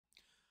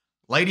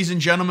Ladies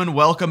and gentlemen,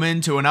 welcome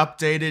into an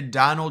updated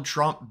Donald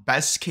Trump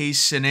best case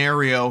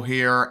scenario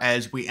here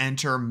as we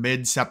enter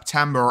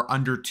mid-September,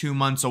 under 2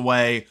 months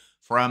away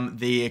from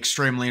the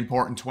extremely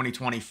important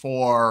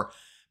 2024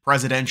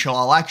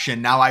 presidential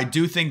election. Now, I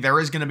do think there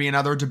is going to be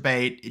another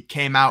debate. It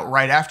came out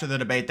right after the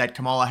debate that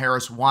Kamala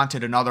Harris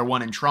wanted another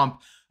one, and Trump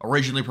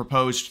originally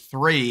proposed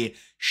 3.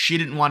 She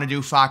didn't want to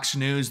do Fox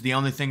News. The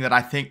only thing that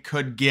I think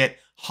could get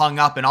hung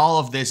up in all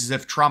of this is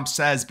if Trump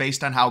says,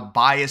 based on how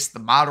biased the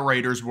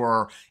moderators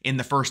were in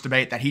the first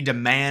debate, that he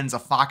demands a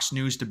Fox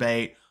News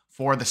debate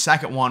for the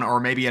second one, or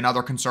maybe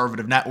another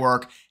conservative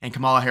network, and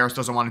Kamala Harris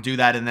doesn't want to do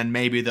that, and then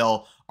maybe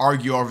they'll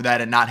argue over that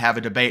and not have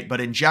a debate.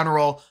 But in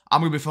general,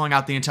 I'm going to be filling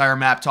out the entire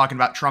map talking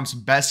about Trump's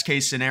best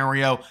case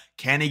scenario.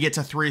 Can he get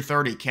to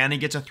 330? Can he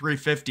get to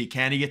 350?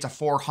 Can he get to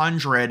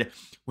 400?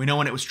 We know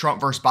when it was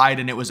Trump versus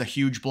Biden, it was a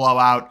huge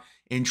blowout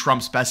in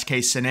Trump's best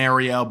case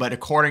scenario. But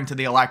according to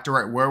the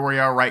electorate, where we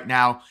are right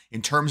now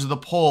in terms of the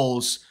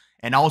polls,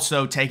 and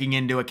also taking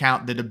into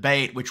account the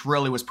debate, which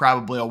really was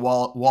probably a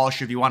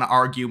wash, if you want to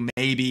argue,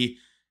 maybe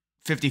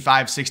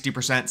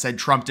 55-60% said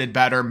Trump did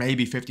better,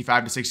 maybe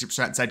 55 to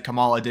 60% said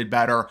Kamala did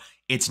better.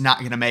 It's not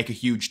going to make a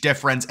huge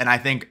difference. And I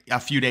think a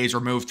few days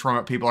removed from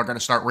it, people are going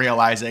to start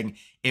realizing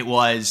it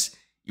was,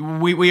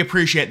 we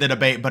appreciate the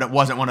debate, but it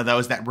wasn't one of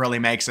those that really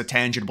makes a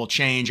tangible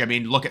change. I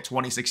mean, look at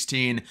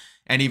 2016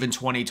 and even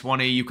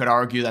 2020. You could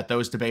argue that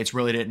those debates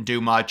really didn't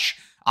do much.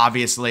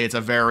 Obviously, it's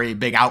a very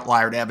big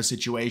outlier to have a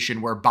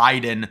situation where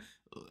Biden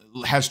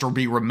has to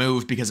be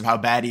removed because of how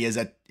bad he is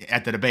at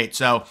the debate.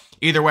 So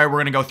either way, we're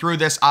going to go through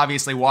this.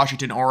 Obviously,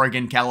 Washington,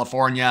 Oregon,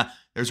 California,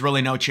 there's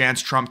really no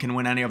chance Trump can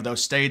win any of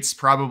those states.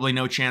 Probably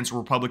no chance a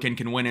Republican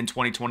can win in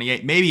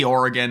 2028. Maybe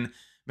Oregon,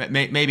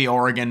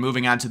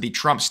 moving on to the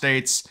Trump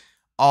states.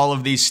 All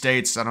of these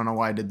states, I don't know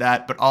why I did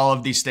that, but all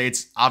of these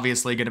states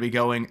obviously going to be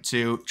going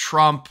to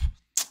Trump.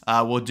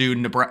 We'll do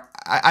Nebraska.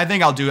 I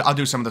think I'll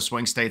do some of the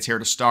swing states here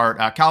to start.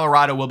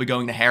 Colorado will be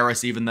going to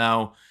Harris, even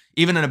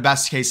in a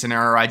best case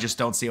scenario, I just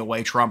don't see a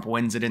way Trump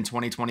wins it in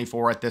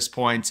 2024 at this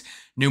point.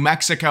 New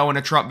Mexico in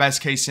a Trump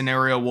best case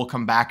scenario we'll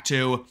come back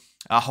to.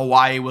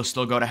 Hawaii will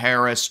still go to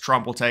Harris.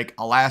 Trump will take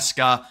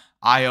Alaska,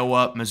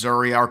 Iowa,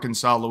 Missouri,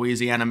 Arkansas,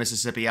 Louisiana,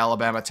 Mississippi,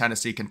 Alabama,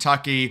 Tennessee,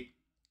 Kentucky,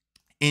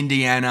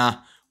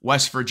 Indiana,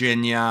 West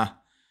Virginia,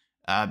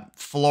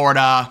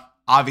 Florida.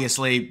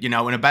 Obviously, in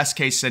a best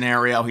case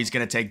scenario, he's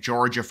going to take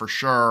Georgia for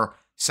sure.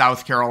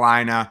 South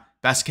Carolina,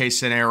 best case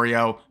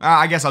scenario.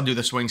 I guess I'll do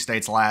the swing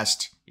states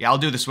last. Yeah, I'll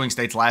do the swing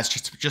states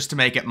last just to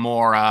make it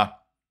more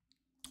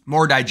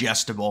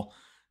digestible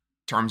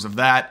in terms of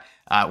that.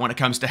 When it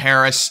comes to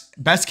Harris,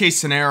 best case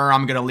scenario,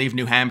 I'm going to leave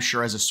New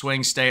Hampshire as a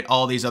swing state.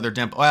 All these other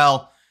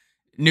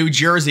New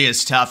Jersey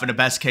is tough in a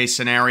best case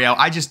scenario.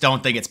 I just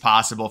don't think it's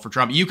possible for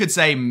Trump. You could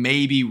say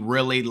maybe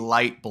really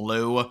light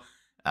blue,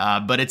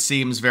 but it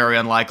seems very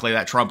unlikely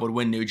that Trump would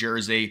win New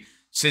Jersey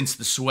since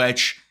the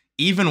switch.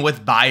 Even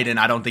with Biden,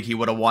 I don't think he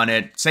would have won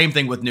it. Same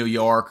thing with New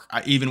York.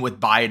 Even with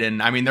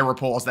Biden, I mean, there were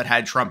polls that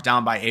had Trump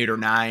down by 8 or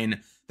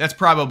 9. That's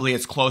probably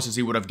as close as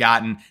he would have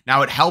gotten.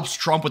 Now, it helps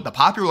Trump with the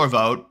popular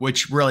vote,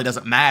 which really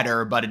doesn't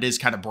matter, but it is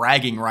kind of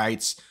bragging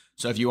rights.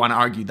 So if you want to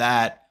argue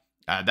that,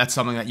 that's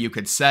something that you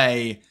could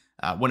say.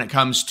 When it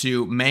comes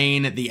to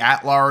Maine, the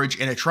at-large,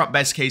 in a Trump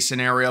best case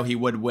scenario, he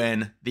would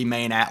win the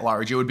Maine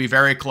at-large. It would be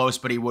very close,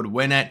 but he would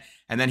win it.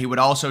 And then he would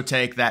also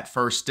take that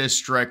first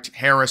district.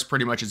 Harris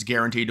pretty much is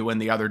guaranteed to win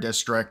the other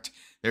district.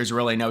 There's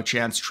really no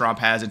chance Trump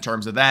has in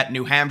terms of that.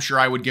 New Hampshire,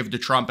 I would give to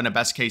Trump in a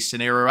best case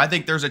scenario. I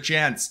think there's a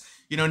chance.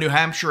 New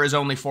Hampshire is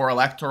only 4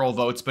 electoral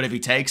votes, but if he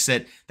takes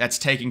it, that's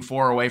taking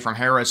 4 away from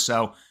Harris.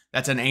 So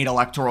that's an 8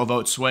 electoral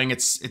vote swing.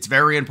 It's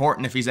very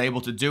important if he's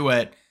able to do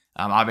it.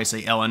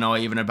 Obviously,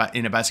 Illinois, even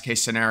in a best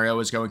case scenario,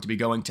 is going to be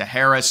going to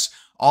Harris.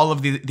 All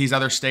of these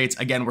other states,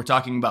 again, we're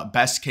talking about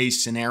best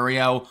case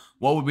scenario.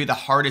 What would be the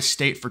hardest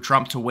state for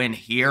Trump to win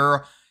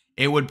here?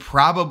 It would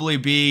probably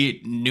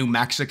be New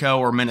Mexico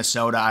or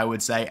Minnesota, I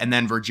would say, and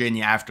then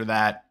Virginia after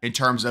that in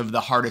terms of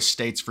the hardest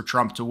states for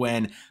Trump to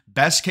win.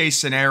 Best case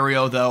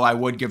scenario, though, I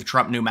would give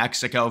Trump New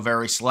Mexico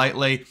very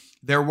slightly.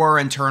 There were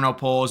internal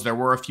polls. There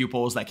were a few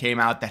polls that came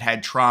out that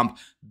had Trump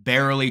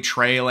barely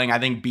trailing, I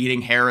think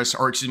beating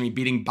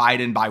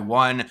Biden by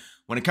 1.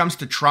 When it comes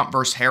to Trump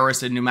versus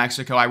Harris in New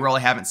Mexico, I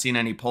really haven't seen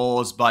any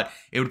polls, but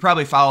it would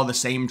probably follow the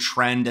same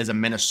trend as a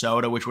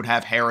Minnesota, which would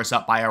have Harris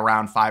up by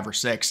around 5 or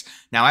 6.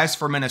 Now, as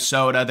for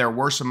Minnesota, there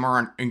were some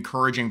more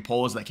encouraging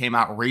polls that came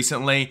out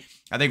recently.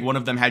 I think one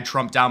of them had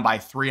Trump down by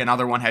 3.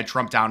 Another one had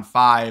Trump down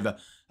 5.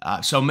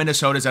 So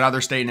Minnesota is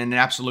another state in an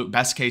absolute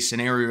best case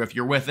scenario. If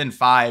you're within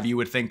 5, you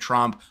would think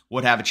Trump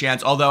would have a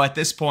chance. Although at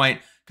this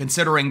point,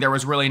 considering there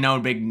was really no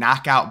big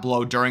knockout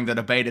blow during the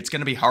debate, it's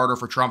going to be harder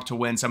for Trump to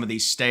win some of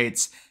these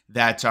states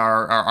that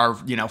are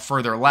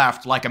further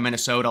left, like a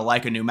Minnesota,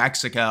 like a New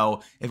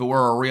Mexico. If it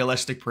were a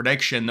realistic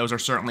prediction, those are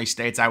certainly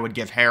states I would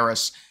give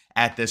Harris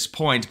at this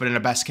point. But in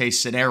a best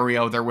case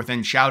scenario, they're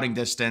within shouting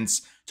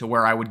distance to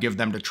where I would give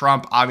them to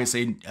Trump.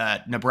 Obviously,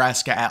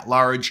 Nebraska at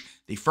large,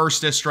 the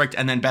first district,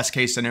 and then best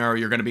case scenario,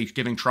 you're going to be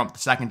giving Trump the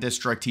second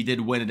district. He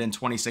did win it in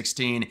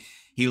 2016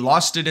 He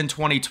lost it in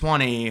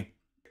 2020.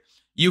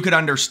 You could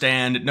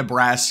understand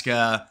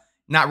Nebraska,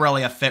 not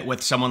really a fit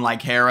with someone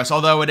like Harris,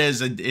 although it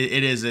is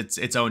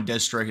its own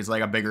district. It's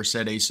like a bigger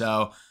city.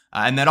 So,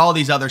 and then all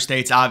these other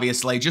states,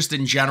 obviously, just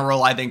in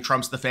general, I think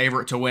Trump's the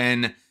favorite to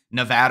win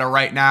Nevada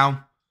right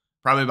now,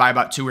 probably by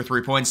about 2 or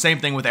 3 points. Same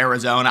thing with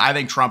Arizona. I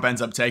think Trump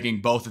ends up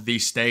taking both of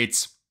these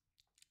states.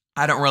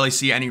 I don't really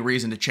see any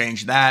reason to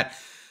change that.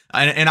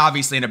 And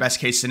obviously, in a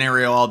best case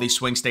scenario, all these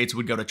swing states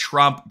would go to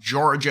Trump.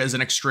 Georgia is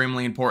an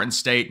extremely important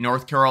state.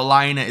 North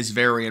Carolina is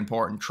very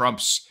important.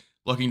 Trump's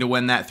looking to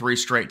win that 3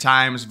 straight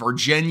times.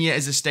 Virginia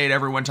is a state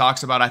everyone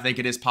talks about. I think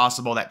it is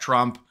possible that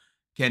Trump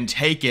can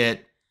take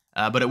it,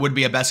 but it would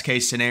be a best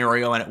case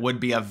scenario, and it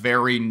would be a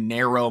very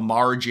narrow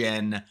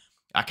margin,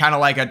 kind of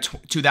like a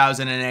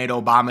 2008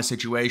 Obama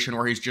situation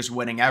where he's just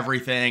winning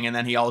everything, and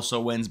then he also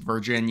wins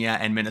Virginia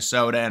and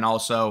Minnesota and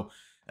also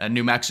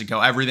New Mexico.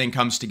 Everything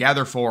comes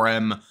together for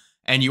him.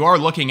 And you are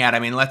looking at, I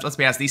mean, let's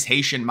be honest, these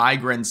Haitian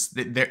migrants,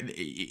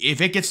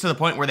 if it gets to the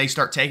point where they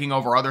start taking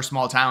over other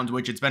small towns,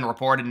 which it's been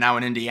reported now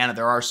in Indiana,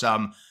 there are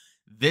some,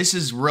 this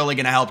is really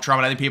going to help Trump.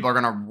 And I think people are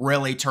going to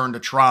really turn to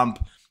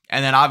Trump.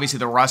 And then obviously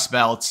the Rust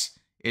Belt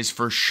is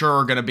for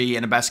sure going to be,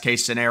 in a best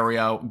case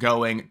scenario,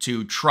 going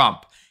to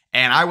Trump.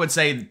 And I would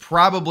say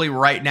probably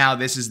right now,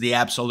 this is the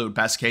absolute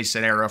best case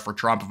scenario for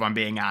Trump, if I'm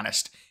being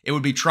honest. It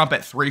would be Trump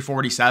at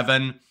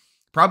 347.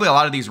 Probably a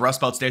lot of these Rust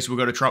Belt states will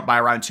go to Trump by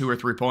around 2 or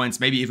 3 points,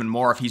 maybe even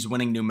more if he's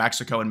winning New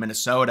Mexico and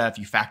Minnesota. If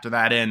you factor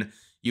that in,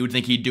 you would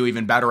think he'd do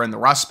even better in the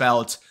Rust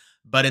Belt.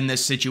 But in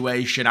this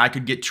situation, I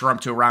could get Trump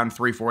to around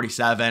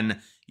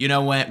 347. You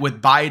know,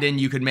 with Biden,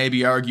 you could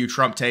maybe argue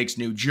Trump takes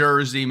New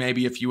Jersey,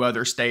 maybe a few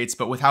other states.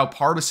 But with how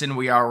partisan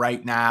we are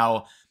right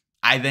now,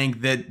 I think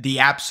that the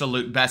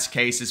absolute best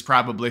case is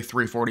probably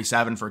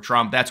 347 for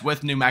Trump. That's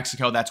with New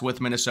Mexico, that's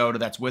with Minnesota,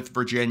 that's with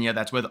Virginia,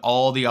 that's with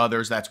all the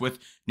others, that's with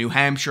New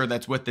Hampshire,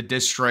 that's with the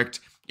district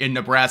in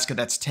Nebraska,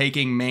 that's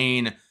taking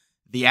Maine,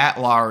 the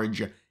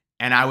at-large,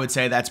 and I would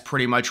say that's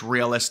pretty much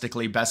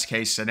realistically best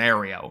case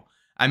scenario.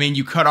 I mean,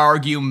 you could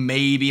argue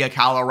maybe a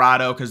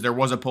Colorado, because there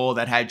was a poll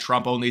that had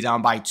Trump only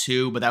down by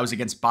 2, but that was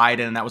against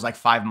Biden, and that was like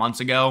 5 months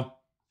ago.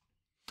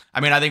 I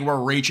mean, I think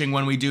we're reaching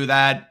when we do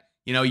that.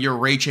 You know, you're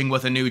reaching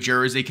with a New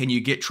Jersey. Can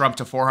you get Trump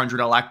to 400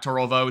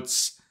 electoral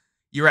votes?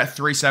 You're at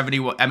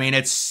 370. I mean,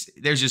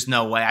 there's just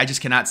no way. I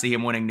just cannot see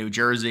him winning New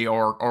Jersey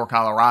or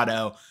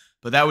Colorado.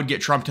 But that would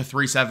get Trump to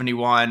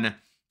 371.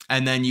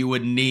 And then you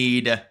would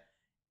need,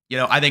 you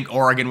know, I think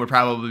Oregon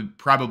would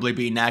probably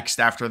be next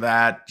after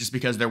that, just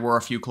because there were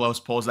a few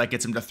close polls. That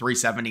gets him to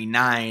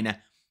 379.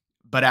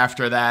 But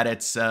after that,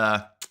 it's,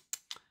 I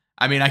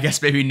mean, I guess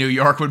maybe New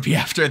York would be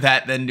after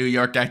that. Then New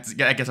York, that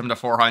gets him to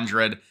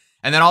 400.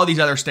 And then all these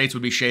other states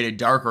would be shaded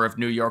darker if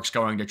New York's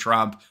going to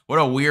Trump. What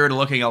a weird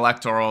looking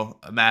electoral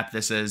map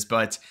this is.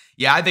 But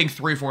yeah, I think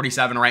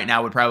 347 right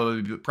now would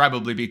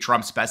probably be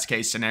Trump's best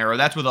case scenario.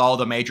 That's with all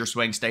the major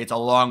swing states,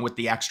 along with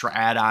the extra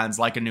add-ons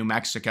like in New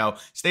Mexico.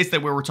 States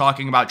that we were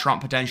talking about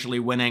Trump potentially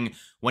winning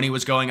when he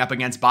was going up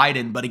against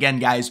Biden. But again,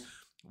 guys,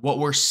 what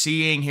we're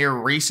seeing here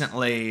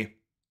recently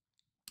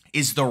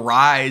is the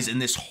rise in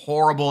this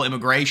horrible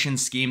immigration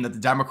scheme that the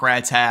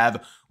Democrats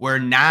have, where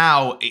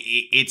now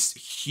it's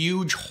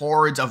huge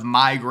hordes of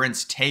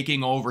migrants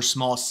taking over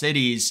small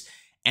cities,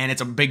 and it's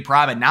a big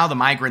problem. Now the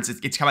migrants,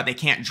 it's come out, they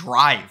can't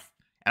drive.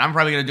 And I'm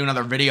probably going to do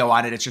another video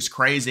on it. It's just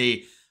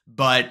crazy.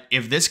 But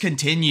if this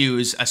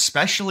continues,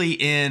 especially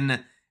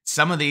in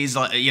some of these,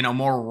 you know,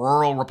 more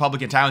rural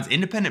Republican towns,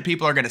 independent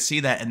people are going to see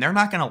that, and they're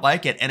not going to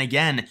like it. And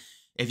again,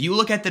 if you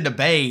look at the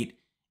debate,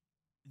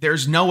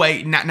 there's no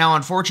way. Now,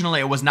 unfortunately,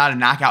 it was not a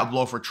knockout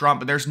blow for Trump,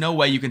 but there's no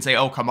way you can say,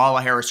 oh,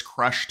 Kamala Harris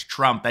crushed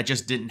Trump. That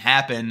just didn't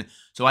happen.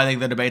 So I think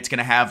the debate's going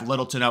to have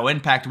little to no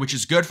impact, which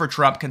is good for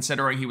Trump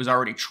considering he was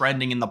already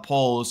trending in the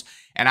polls.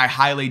 And I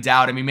highly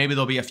doubt, I mean, maybe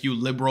there'll be a few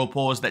liberal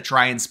polls that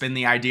try and spin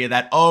the idea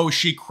that, oh,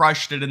 she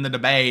crushed it in the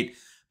debate.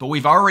 But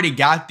we've already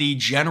got the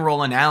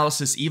general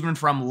analysis, even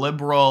from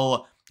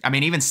liberal. I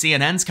mean, even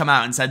CNN's come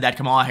out and said that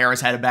Kamala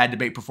Harris had a bad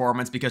debate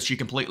performance because she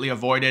completely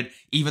avoided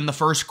even the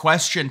first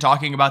question,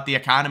 talking about the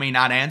economy,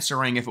 not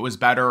answering if it was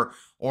better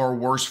or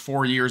worse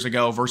 4 years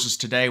ago versus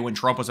today when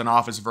Trump was in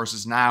office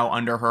versus now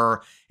under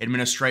her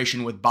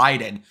administration with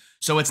Biden.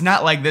 So it's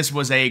not like this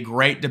was a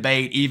great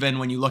debate, even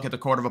when you look at the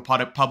court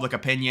of public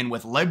opinion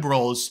with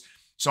liberals.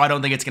 So I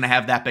don't think it's going to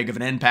have that big of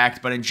an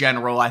impact. But in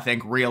general, I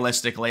think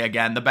realistically,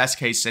 again, the best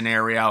case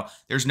scenario,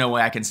 there's no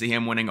way I can see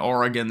him winning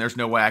Oregon. There's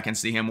no way I can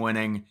see him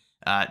winning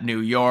New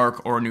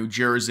York or New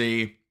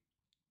Jersey.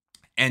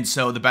 And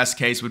so the best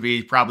case would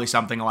be probably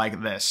something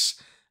like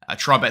this.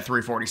 Trump at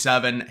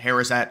 347,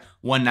 Harris at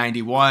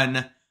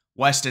 191,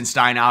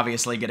 Westenstein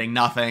obviously getting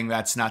nothing.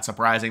 That's not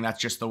surprising. That's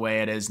just the way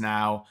it is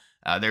now.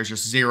 There's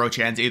just zero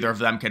chance either of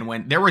them can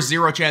win. There was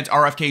zero chance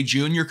RFK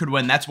Jr. could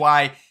win. That's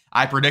why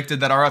I predicted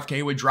that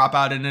RFK would drop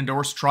out and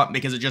endorse Trump,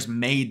 because it just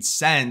made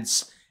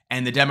sense.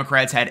 And the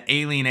Democrats had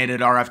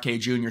alienated RFK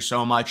Jr.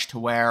 so much to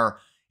where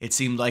it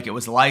seemed like it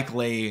was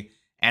likely.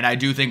 And I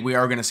do think we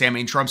are going to see, I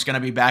mean, Trump's going to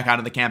be back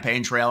onto the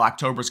campaign trail.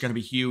 October's going to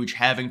be huge.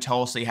 Having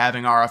Tulsi,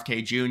 having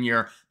RFK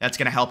Jr., that's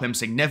going to help him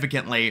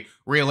significantly.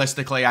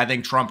 Realistically, I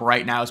think Trump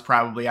right now is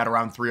probably at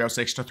around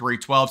 306 to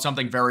 312,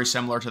 something very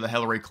similar to the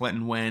Hillary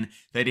Clinton win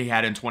that he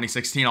had in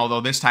 2016,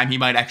 although this time he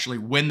might actually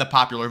win the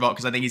popular vote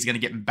because I think he's going to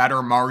get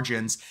better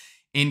margins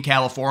in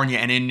California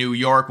and in New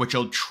York, which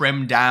will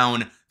trim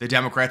down the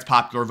Democrats'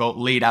 popular vote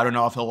lead. I don't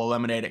know if he'll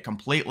eliminate it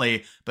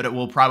completely, but it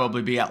will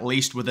probably be at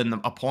least within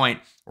a point.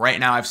 Right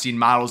now, I've seen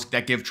models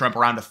that give Trump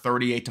around a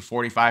 38 to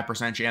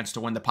 45% chance to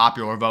win the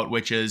popular vote,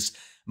 which is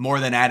more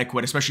than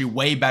adequate, especially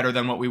way better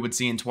than what we would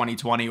see in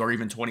 2020 or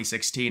even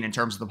 2016 in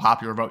terms of the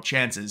popular vote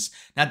chances.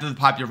 Not that the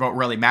popular vote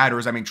really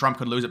matters. I mean, Trump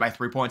could lose it by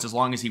 3 points. As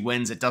long as he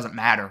wins, it doesn't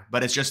matter.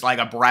 But it's just like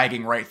a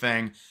bragging right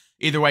thing.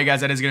 Either way, guys,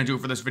 that is going to do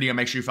it for this video.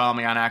 Make sure you follow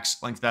me on X.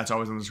 Link to that's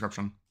always in the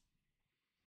description.